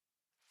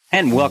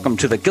And welcome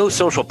to the Go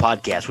Social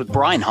podcast with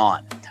Brian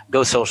Hahn.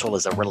 Go Social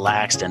is a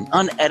relaxed and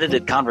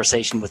unedited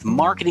conversation with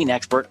marketing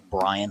expert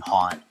Brian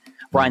Hahn.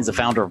 Brian's the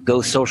founder of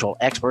Go Social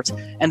Experts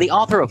and the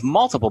author of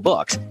multiple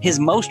books, his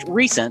most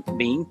recent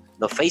being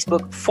The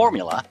Facebook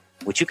Formula,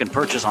 which you can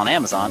purchase on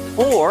Amazon,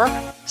 or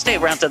stay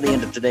around to the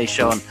end of today's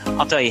show and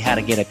I'll tell you how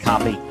to get a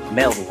copy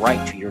mailed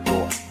right to your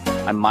door.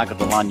 I'm Michael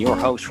DeLon, your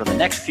host for the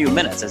next few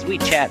minutes as we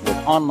chat with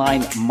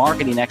online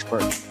marketing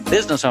expert,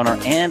 business owner,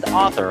 and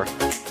author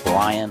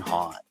Brian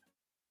Hahn.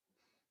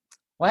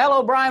 Well,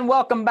 hello, Brian.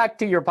 Welcome back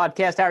to your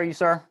podcast. How are you,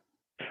 sir?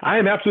 I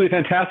am absolutely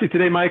fantastic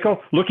today, Michael.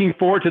 Looking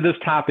forward to this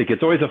topic.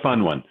 It's always a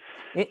fun one.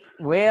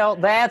 Well,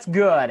 that's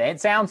good. It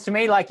sounds to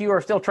me like you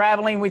are still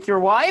traveling with your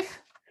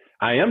wife.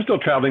 I am still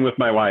traveling with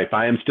my wife.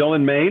 I am still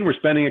in Maine. We're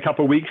spending a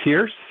couple of weeks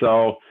here,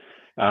 so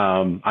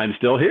I'm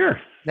still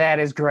here. That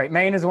is great.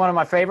 Maine is one of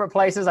my favorite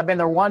places. I've been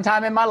there one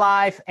time in my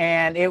life,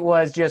 and it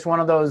was just one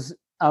of those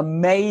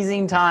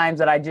amazing times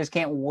that I just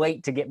can't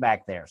wait to get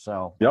back there.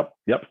 So Yep.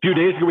 A few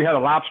days ago, we had a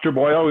lobster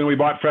boil, and we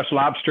bought fresh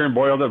lobster and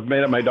boiled it,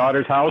 made at my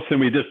daughter's house,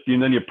 and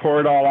then you pour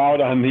it all out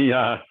on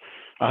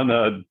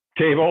the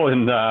table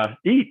and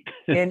eat.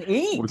 And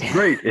eat. It was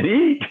great. And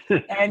eat.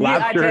 And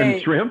lobster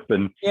and shrimp.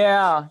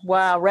 Yeah.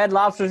 Wow. Red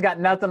Lobster's got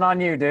nothing on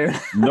you, dude.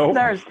 Nope.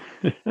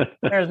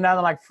 there's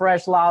nothing like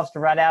fresh lobster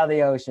right out of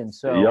the ocean.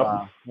 So,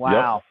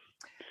 wow. Yep.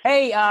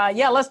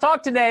 Hey, let's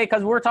talk today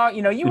because we're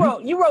talking,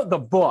 you wrote the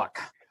book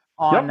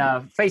on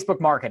Facebook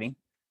marketing.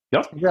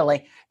 Yep.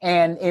 Really.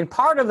 And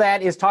part of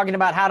that is talking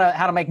about how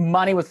to make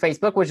money with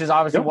Facebook, which is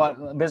obviously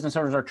what business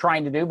owners are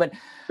trying to do. But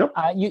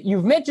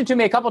you've mentioned to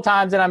me a couple of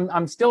times, and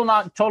I'm still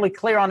not totally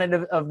clear on it,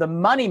 of the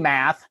money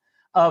math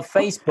of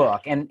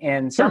Facebook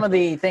and some of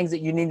the things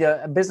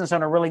that a business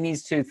owner really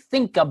needs to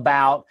think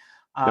about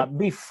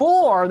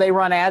before they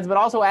run ads, but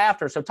also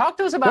after. So talk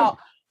to us about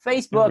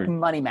Facebook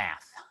money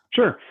math.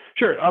 Sure.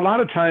 A lot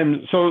of times,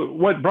 so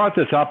what brought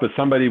this up is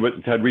somebody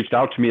had reached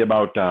out to me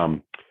about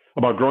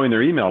growing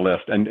their email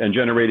list and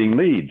generating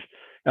leads.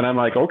 And I'm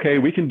like, okay,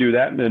 we can do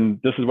that. And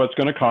this is what's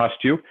going to cost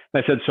you.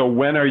 And I said, so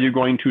when are you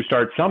going to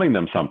start selling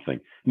them something?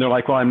 And they're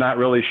like, well, I'm not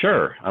really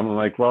sure. I'm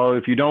like, well,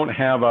 if you don't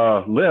have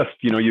a list,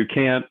 you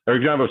can't, or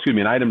if you don't have,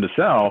 an item to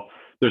sell,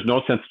 there's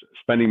no sense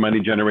spending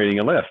money generating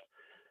a list.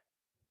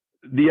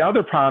 The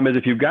other problem is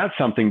if you've got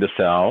something to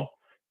sell,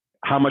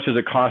 how much does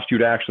it cost you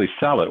to actually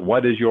sell it?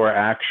 What is your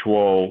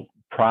actual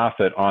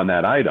profit on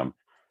that item?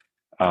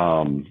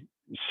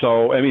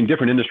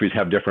 Different industries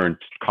have different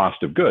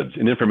cost of goods.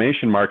 An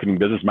information marketing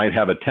business might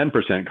have a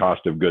 10%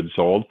 cost of goods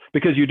sold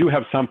because you do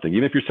have something.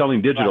 Even if you're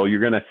selling digital, you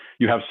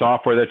have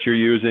software that you're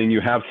using, you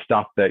have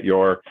stuff that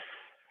you're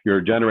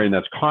generating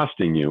that's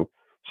costing you.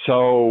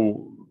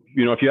 So,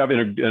 if you have in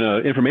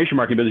an information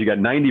marketing business, you got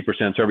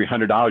 90%, so every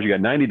 $100, you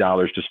got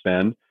 $90 to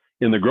spend.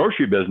 In the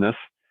grocery business,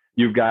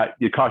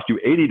 it costs you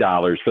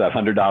 $80 for that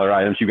 $100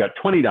 item. So you've got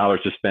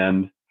 $20 to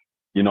spend,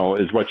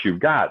 is what you've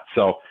got.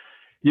 So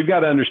you've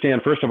got to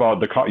understand, first of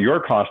all, your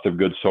cost of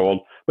goods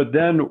sold, but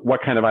then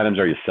what kind of items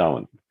are you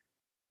selling?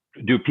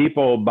 Do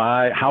people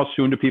buy? How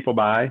soon do people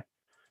buy?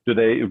 Do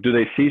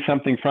they see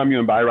something from you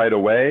and buy right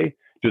away?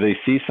 Do they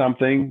see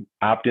something,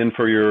 opt in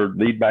for your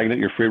lead magnet,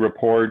 your free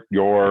report,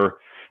 your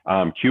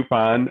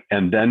coupon,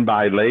 and then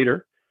buy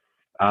later?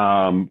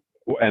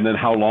 And then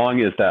how long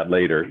is that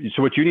later?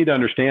 So what you need to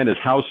understand is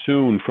how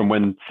soon from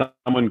when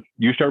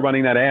you start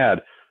running that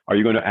ad, are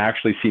you going to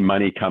actually see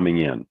money coming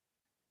in?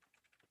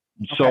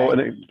 Okay. So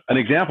an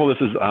example, this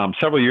is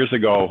several years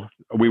ago,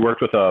 we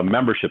worked with a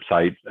membership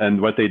site,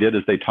 and what they did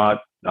is they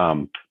taught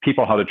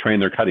people how to train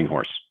their cutting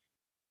horse.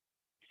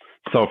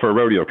 So for a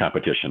rodeo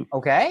competition.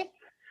 Okay.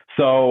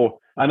 So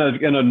in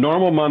a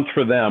normal month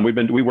for them,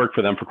 we worked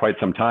for them for quite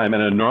some time,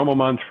 and in a normal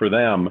month for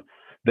them,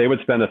 they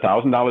would spend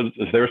 $1,000.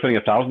 If they were spending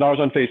 $1,000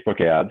 on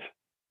Facebook ads,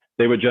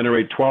 they would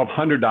generate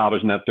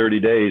 $1,200 in that 30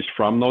 days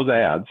from those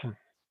ads.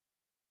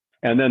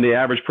 And then the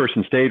average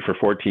person stayed for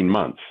 14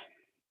 months.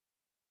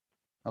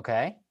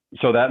 Okay.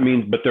 So that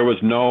means, but there was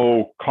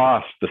no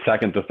cost the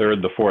second, the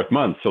third, the fourth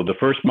month. So the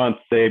first month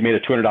they made a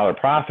 $200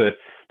 profit.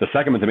 The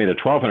second month they made a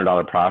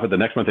 $1,200 profit. The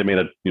next month they made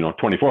a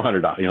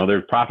 $2,400.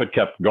 Their profit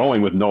kept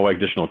going with no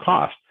additional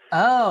cost.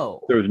 Oh.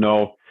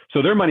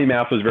 So their money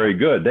math was very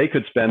good. They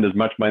could spend as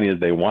much money as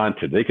they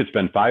wanted. They could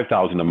spend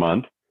 $5,000 a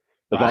month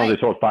as long as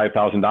they sold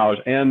 $5,000.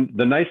 And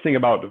the nice thing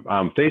about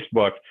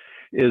Facebook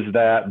is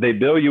that they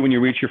bill you when you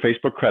reach your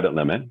Facebook credit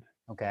limit,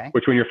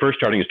 which when you're first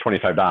starting is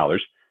 $25.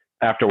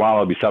 After a while,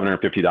 it'll be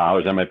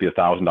 $750. That might be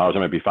 $1,000. That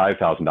might be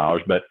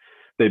 $5,000. But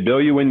they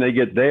bill you when they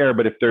get there.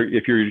 But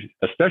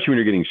especially when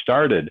you're getting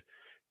started,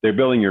 they're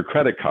billing your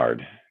credit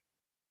card.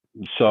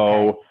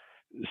 So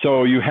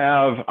you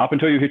have up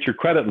until you hit your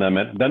credit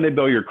limit, then they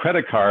bill your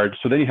credit card.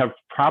 So then you have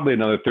probably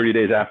another 30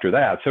 days after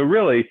that. So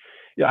really,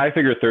 I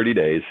figure 30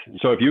 days.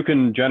 So if you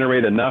can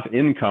generate enough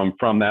income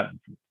from that,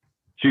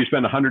 so you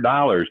spend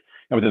 $100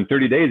 and within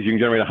 30 days, you can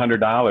generate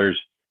 $100,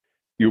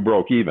 you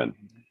broke even.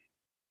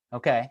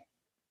 Okay.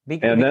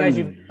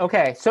 then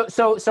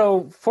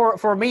So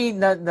for me,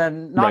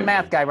 the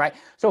non-math guy, right?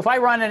 So if I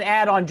run an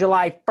ad on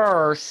July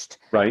 1st,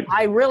 right,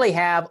 I really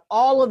have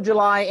all of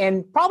July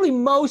and probably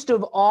most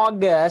of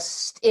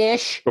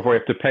August-ish before you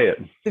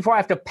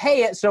have to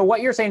pay it. So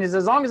what you're saying is,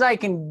 as long as I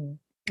can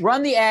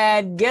run the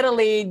ad, get a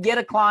lead, get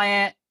a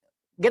client,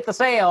 get the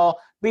sale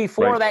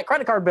before that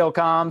credit card bill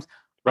comes,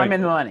 I'm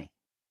in the money.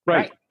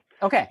 Right.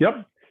 Okay.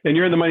 Yep. And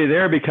you're in the money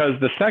there because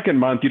the second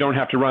month you don't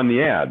have to run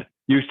the ad.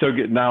 You still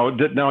get now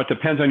it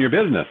depends on your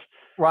business.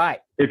 Right.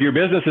 If your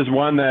business is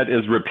one that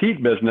is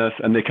repeat business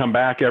and they come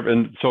back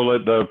and so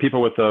the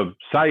people with the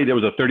site, it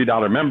was a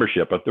 $30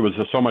 membership, but there was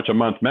so much a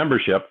month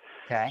membership.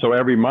 Okay. So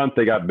every month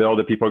they got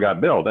billed, people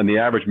got billed, and the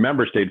average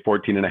member stayed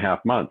 14 and a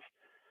half months.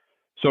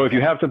 So if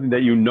you have something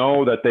that you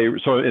know that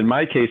so in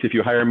my case, if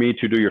you hire me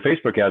to do your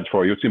Facebook ads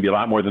for you, it's going to be a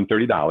lot more than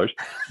 $30.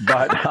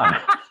 But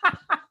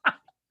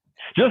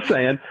just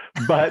saying.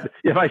 But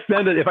if I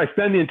spend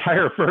the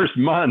entire first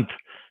month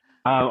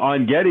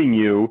on getting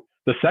you,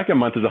 the second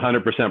month is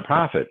 100%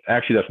 profit.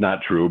 Actually, that's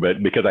not true,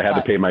 but because I had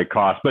to pay my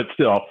cost, but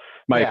still,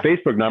 my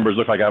Facebook numbers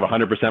look like I have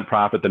 100%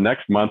 profit the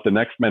next month. And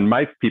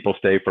my people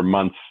stay for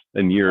months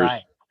and years,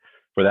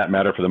 for that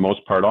matter, for the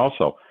most part,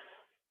 also.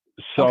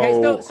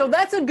 So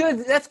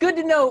that's good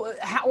to know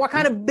what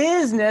kind of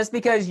business,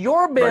 because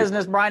your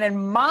business, Brian,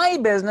 and my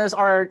business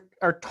are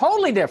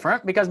totally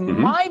different, because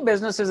my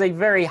business is a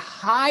very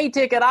high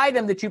ticket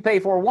item that you pay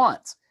for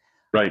once.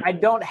 Right. I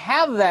don't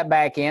have that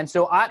back end.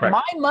 So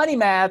my money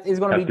math is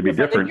going to be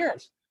different than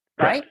yours.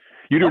 Right.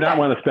 You do not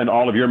want to spend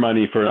all of your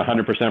money for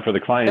 100% for the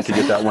client to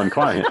get that one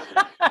client.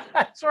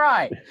 That's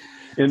right.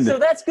 So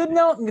that's good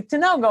to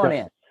know going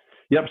in.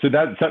 Yep. So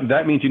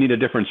that means you need a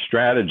different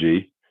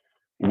strategy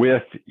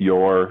with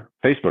your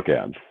Facebook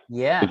ads.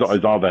 Yeah,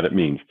 is all that it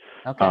means.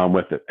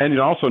 With it, and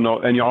you also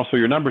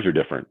your numbers are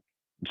different.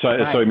 So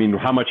I mean,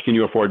 how much can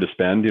you afford to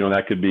spend?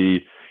 That could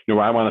be,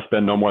 I want to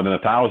spend no more than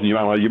 1,000.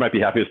 You might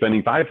be happy with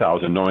spending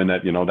 5,000, knowing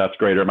that that's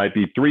great. Or it might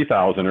be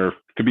 3,000, or it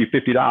could be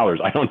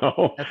 $50. I don't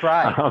know. That's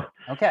right.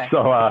 Okay.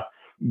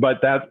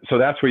 So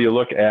that's where you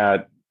look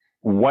at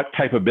what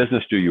type of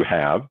business do you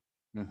have.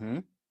 Mm-hmm.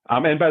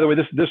 And by the way,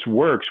 this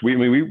works. We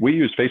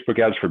use Facebook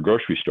ads for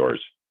grocery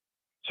stores.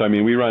 So, I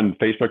mean, we run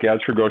Facebook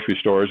ads for grocery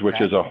stores,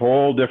 which is a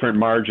whole different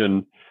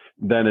margin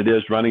than it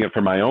is running it for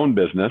my own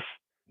business,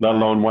 let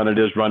alone when it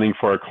is running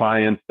for a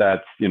client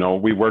that's,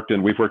 we've worked in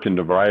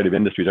a variety of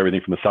industries, everything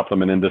from the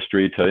supplement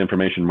industry to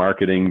information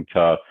marketing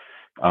to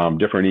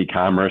different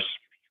e-commerce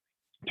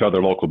to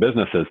other local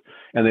businesses.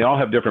 And they all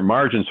have different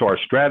margins. So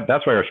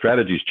that's why our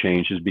strategies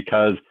change, is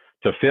because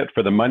to fit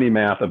for the money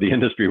math of the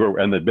industry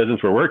and the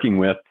business we're working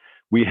with,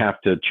 we have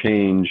to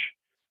change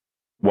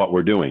what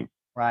we're doing.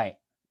 Right.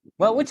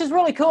 Well, which is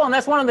really cool. And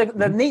that's one of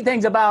the neat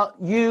things about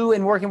you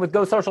and working with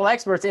Go Social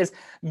Experts is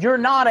you're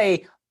not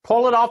a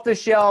pull it off the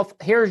shelf,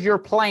 here's your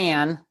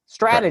plan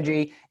strategy.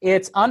 Right.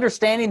 It's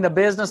understanding the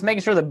business,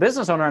 making sure the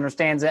business owner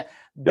understands it,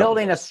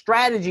 building a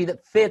strategy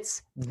that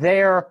fits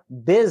their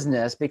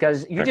business,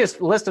 because you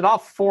just listed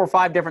off 4 or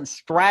 5 different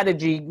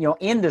strategy,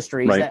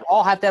 industries that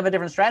all have to have a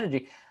different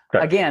strategy.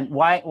 Correct. Again,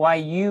 why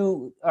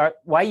you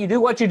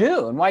do what you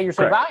do and why you're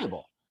so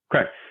valuable.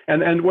 Correct.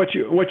 And what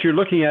you're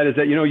looking at is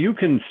that, you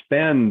can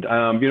spend,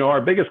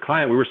 our biggest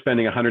client, we were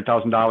spending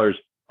 $100,000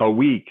 a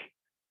week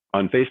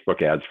on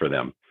Facebook ads for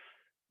them.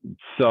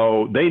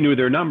 So they knew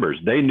their numbers.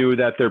 They knew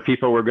that their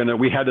people were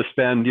we had to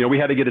spend, we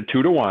had to get a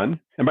 2-to-1.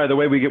 And by the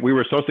way, we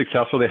were so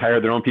successful, they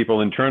hired their own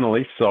people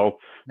internally. So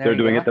they're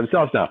doing it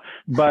themselves now.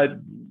 But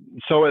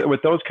so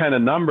with those kind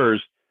of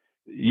numbers,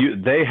 you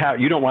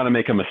don't want to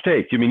make a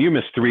mistake. You mean, you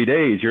missed 3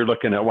 days, you're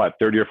looking at what,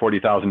 $30,000 or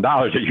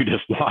 $40,000 that you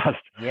just lost.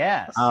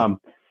 Yes.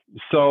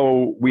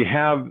 So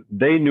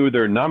they knew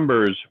their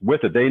numbers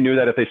with it. They knew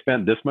that if they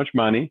spent this much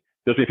money,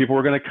 this many people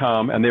were going to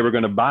come, and they were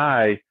going to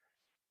buy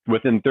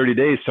within 30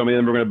 days. So many of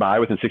them were going to buy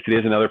within 60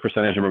 days, another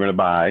percentage of them were going to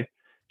buy,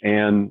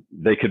 and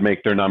they could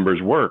make their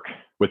numbers work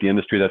with the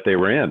industry that they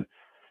were in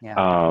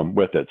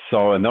with it.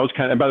 So, and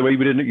by the way,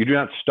 you do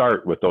not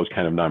start with those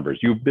kind of numbers.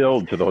 You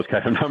build to those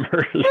kind of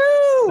numbers.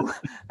 Woo!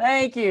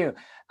 Thank you.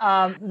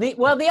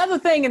 The other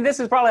thing, and this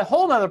is probably a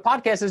whole nother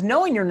podcast, is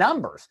knowing your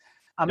numbers.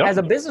 As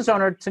a business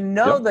owner, to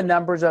know the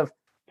numbers of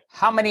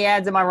how many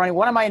ads am I running,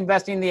 what am I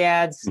investing in the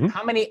ads,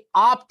 how many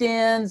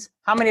opt-ins,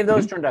 how many of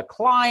those turned a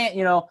client,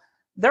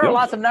 there are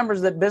lots of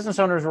numbers that business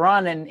owners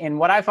run. And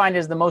what I find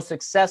is the most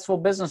successful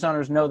business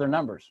owners know their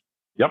numbers.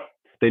 Yep.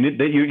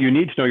 You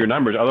need to know your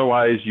numbers.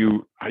 Otherwise,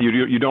 you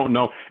don't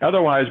know.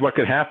 Otherwise, what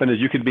could happen is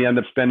you could end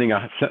up spending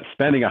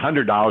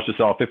 $100 to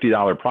sell a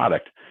 $50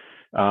 product.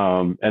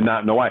 And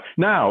not know why.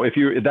 Now,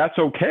 that's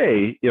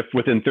okay. If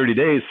within 30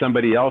 days,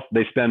 somebody else,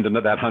 they spend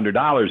that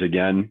 $100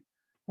 again,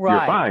 you're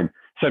fine.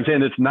 So I'm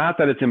saying it's not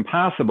that it's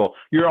impossible.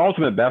 Your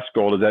ultimate best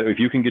goal is that if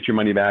you can get your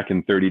money back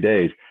in 30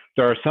 days,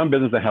 there are some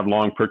businesses that have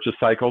long purchase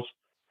cycles.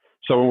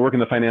 So when we work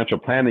in the financial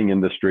planning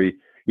industry,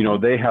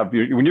 they have,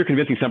 when you're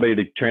convincing somebody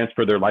to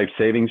transfer their life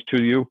savings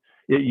to you,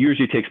 it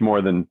usually takes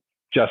more than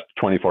just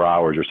 24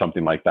 hours or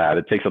something like that.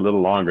 It takes a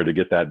little longer to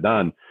get that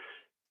done.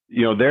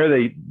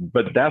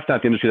 but that's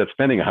not the industry that's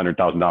spending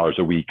 $100,000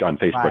 a week on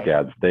Facebook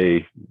ads.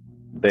 They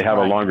have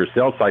a longer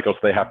sales cycle, so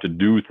they have to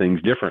do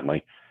things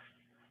differently.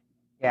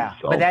 Yeah,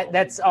 so. But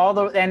that's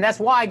and that's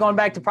why, going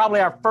back to probably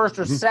our first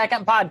or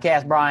second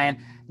podcast,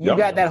 Brian, you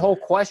got that whole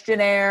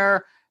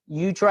questionnaire.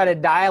 You try to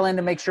dial in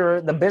to make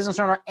sure the business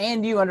owner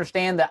and you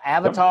understand the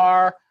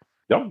avatar.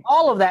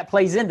 All of that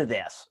plays into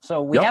this.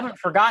 So we haven't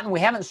forgotten, we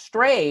haven't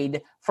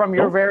strayed from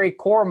your very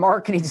core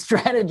marketing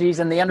strategies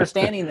and the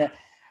understanding that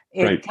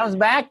it comes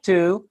back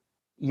to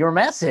your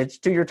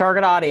message to your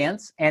target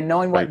audience and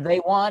knowing what they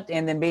want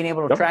and then being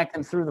able to track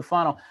them through the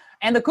funnel.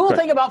 And the cool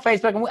thing about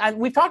Facebook, and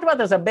we've talked about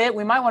this a bit,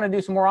 we might want to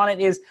do some more on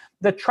it, is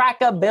the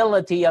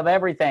trackability of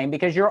everything,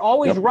 because you're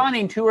always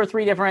running 2 or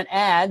 3 different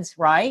ads,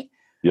 right?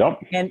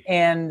 Yep.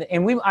 And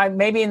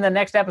maybe in the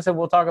next episode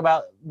we'll talk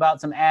about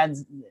some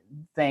ads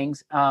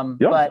things.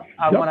 But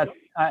I want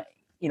to,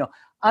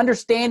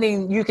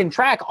 understanding you can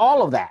track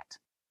all of that.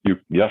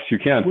 Yes, you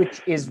can.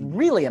 Which is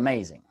really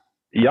amazing.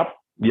 Yep.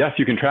 Yes,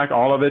 you can track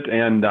all of it,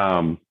 and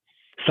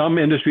some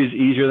industries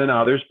easier than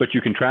others, but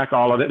you can track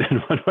all of it in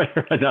one way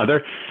or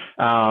another,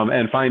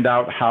 and find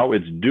out how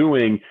it's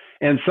doing.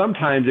 And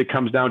sometimes it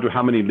comes down to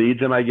how many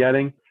leads am I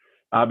getting?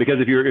 Because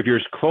if you're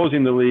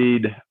closing the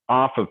lead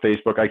off of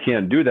Facebook, I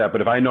can't do that.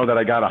 But if I know that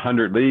I got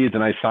 100 leads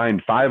and I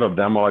signed 5 of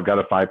them, well, I've got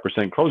a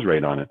 5% close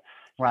rate on it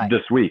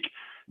this week.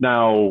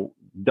 Now,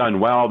 done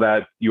well,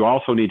 that you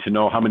also need to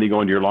know how many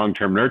go into your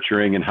long-term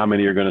nurturing and how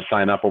many are going to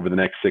sign up over the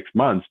next 6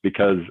 months,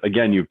 because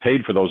again, you've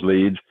paid for those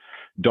leads.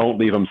 Don't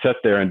leave them sit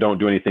there and don't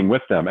do anything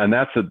with them. And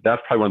that's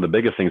probably one of the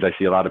biggest things I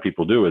see a lot of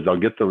people do is they'll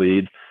get the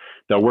leads,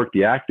 they'll work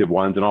the active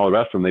ones, and all the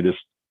rest of them, they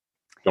just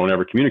don't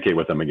ever communicate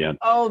with them again.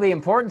 Oh, the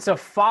importance of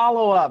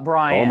follow-up,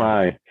 Brian. Oh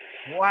my.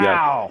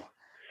 Wow. Yes.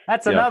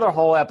 That's another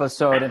whole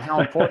episode and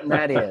how important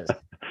that is.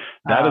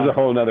 That is a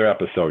whole nother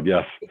episode.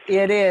 Yes,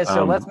 it is.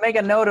 So let's make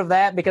a note of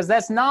that, because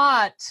that's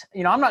not,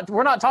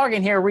 we're not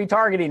talking here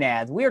retargeting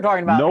ads. We are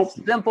talking about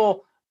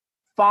simple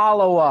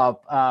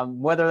follow-up,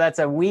 whether that's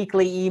a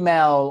weekly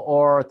email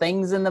or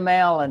things in the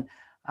mail. And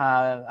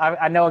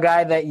I know a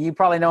guy that you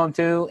probably know him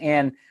too.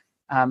 And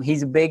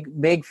he's a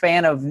big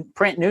fan of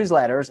print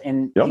newsletters.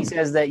 And he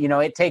says that,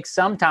 it takes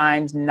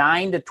sometimes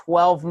 9 to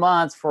 12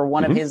 months for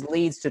one of his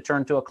leads to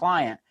turn to a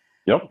client.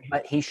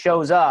 But he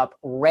shows up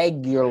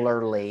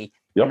regularly.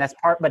 And that's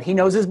but he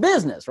knows his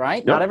business,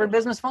 right? Not every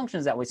business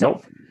functions that way. So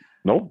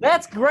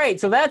that's great.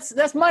 So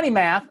that's money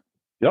math.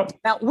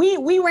 Now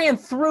we ran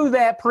through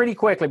that pretty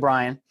quickly,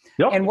 Brian.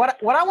 And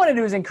what I want to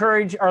do is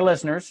encourage our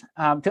listeners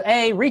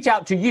to reach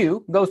out to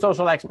you,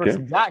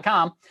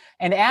 GoSocialExperts.com.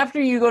 And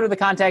after you go to the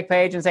contact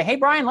page and say, hey,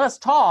 Brian, let's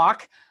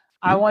talk,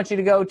 I want you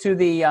to go to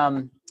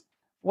the,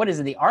 what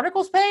is it, the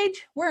articles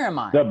page? Where am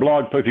I? The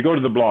blog. If you go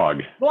to the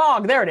blog.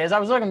 Blog, there it is. I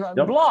was looking at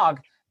the blog.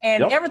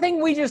 And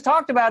everything we just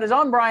talked about is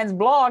on Brian's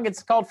blog.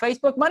 It's called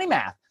Facebook Money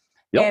Math.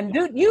 And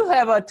dude, you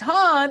have a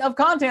ton of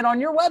content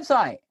on your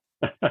website.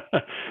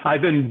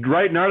 I've been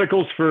writing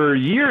articles for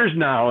years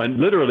now, and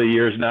literally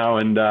years now.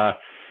 And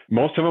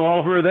most of them all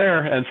over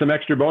there, and some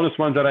extra bonus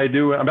ones that I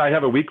do. I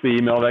have a weekly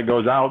email that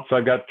goes out. So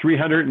I've got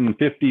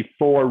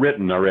 354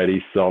 written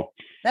already. So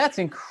that's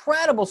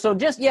incredible. So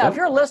just, if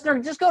you're a listener,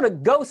 just go to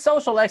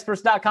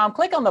GoSocialExperts.com,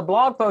 click on the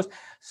blog post,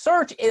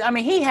 search.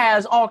 He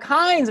has all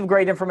kinds of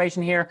great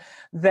information here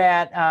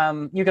that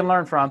you can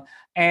learn from.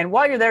 And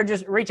while you're there,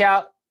 just reach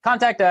out,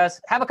 contact us,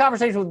 have a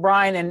conversation with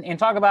Brian and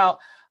talk about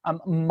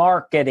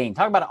marketing,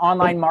 talk about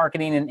online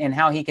marketing and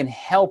how he can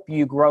help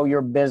you grow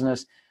your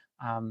business.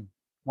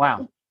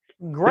 Wow.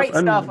 Great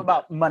stuff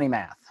about money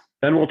math.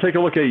 And we'll take a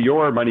look at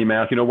your money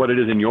math, what it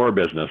is in your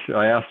business.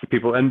 I ask the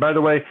people, and by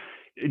the way,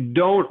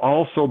 don't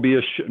also be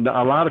a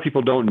lot of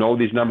people don't know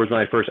these numbers when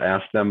I first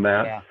ask them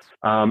that.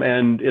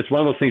 And it's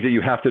one of those things that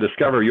you have to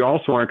discover. You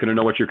also aren't going to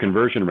know what your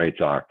conversion rates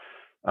are.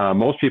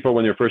 Most people,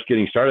 when they're first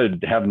getting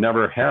started, have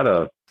never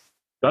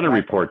done a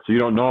report. So you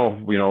don't know,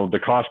 the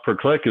cost per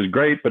click is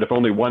great, but if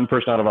only one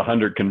person out of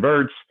 100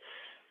 converts,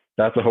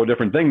 that's a whole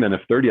different thing than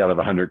if 30 out of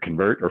 100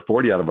 convert or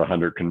 40 out of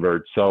 100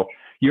 convert. So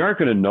you aren't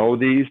going to know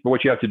these, but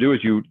what you have to do is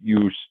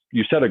you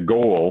set a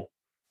goal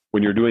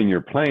when you're doing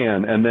your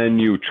plan, and then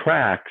you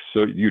track.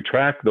 So you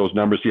track those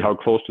numbers, see how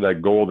close to that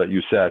goal that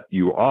you set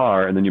you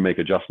are, and then you make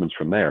adjustments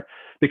from there.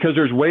 Because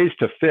there's ways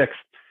to fix,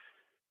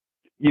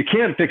 you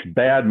can't fix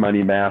bad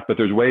money math, but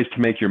there's ways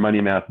to make your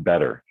money math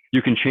better.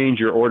 You can change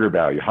your order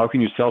value. How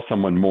can you sell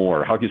someone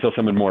more? How can you sell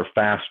someone more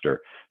faster?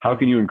 How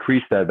can you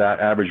increase that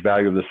average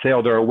value of the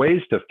sale? There are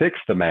ways to fix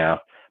the math,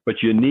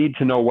 but you need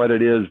to know what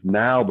it is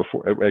now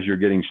before, as you're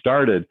getting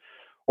started,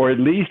 or at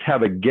least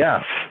have a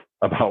guess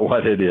about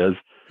what it is.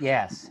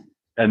 Yes.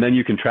 And then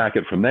you can track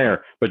it from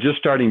there. But just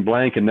starting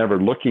blank and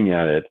never looking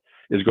at it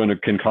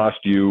can cost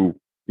you,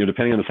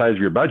 depending on the size of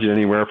your budget,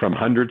 anywhere from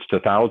hundreds to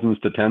thousands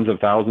to tens of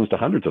thousands to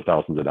hundreds of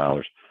thousands of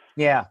dollars.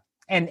 Yeah.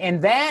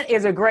 And that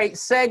is a great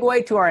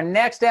segue to our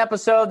next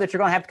episode that you're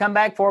going to have to come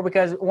back for,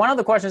 because one of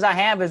the questions I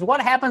have is,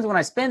 what happens when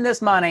I spend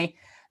this money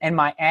and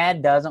my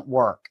ad doesn't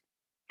work?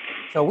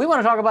 So we want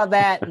to talk about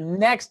that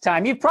next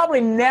time. You've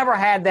probably never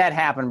had that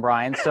happen,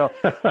 Brian, so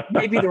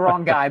maybe the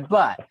wrong guy,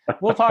 but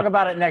we'll talk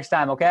about it next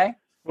time, okay?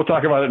 We'll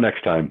talk about it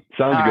next time.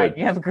 Sounds All good. Right.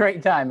 You have a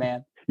great time,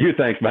 man.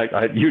 Thanks, Mike.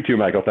 You too,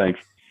 Michael. Thanks.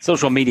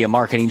 Social media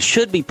marketing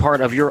should be part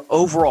of your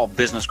overall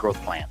business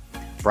growth plan.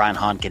 Brian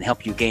Hahn can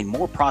help you gain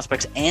more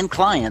prospects and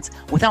clients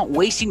without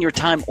wasting your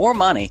time or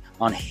money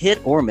on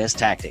hit or miss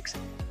tactics.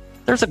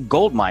 There's a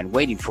gold mine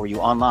waiting for you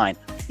online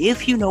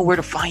if you know where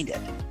to find it.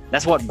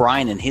 That's what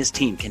Brian and his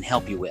team can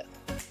help you with.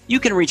 You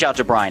can reach out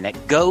to Brian at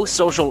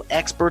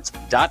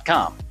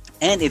GoSocialExperts.com.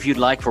 And if you'd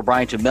like for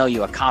Brian to mail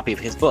you a copy of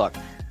his book,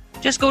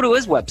 just go to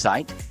his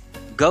website,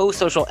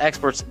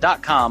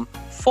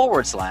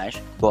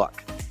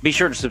 GoSocialExperts.com/book. Be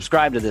sure to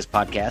subscribe to this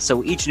podcast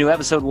so each new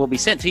episode will be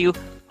sent to you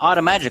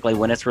automatically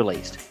when it's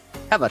released.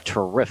 Have a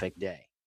terrific day.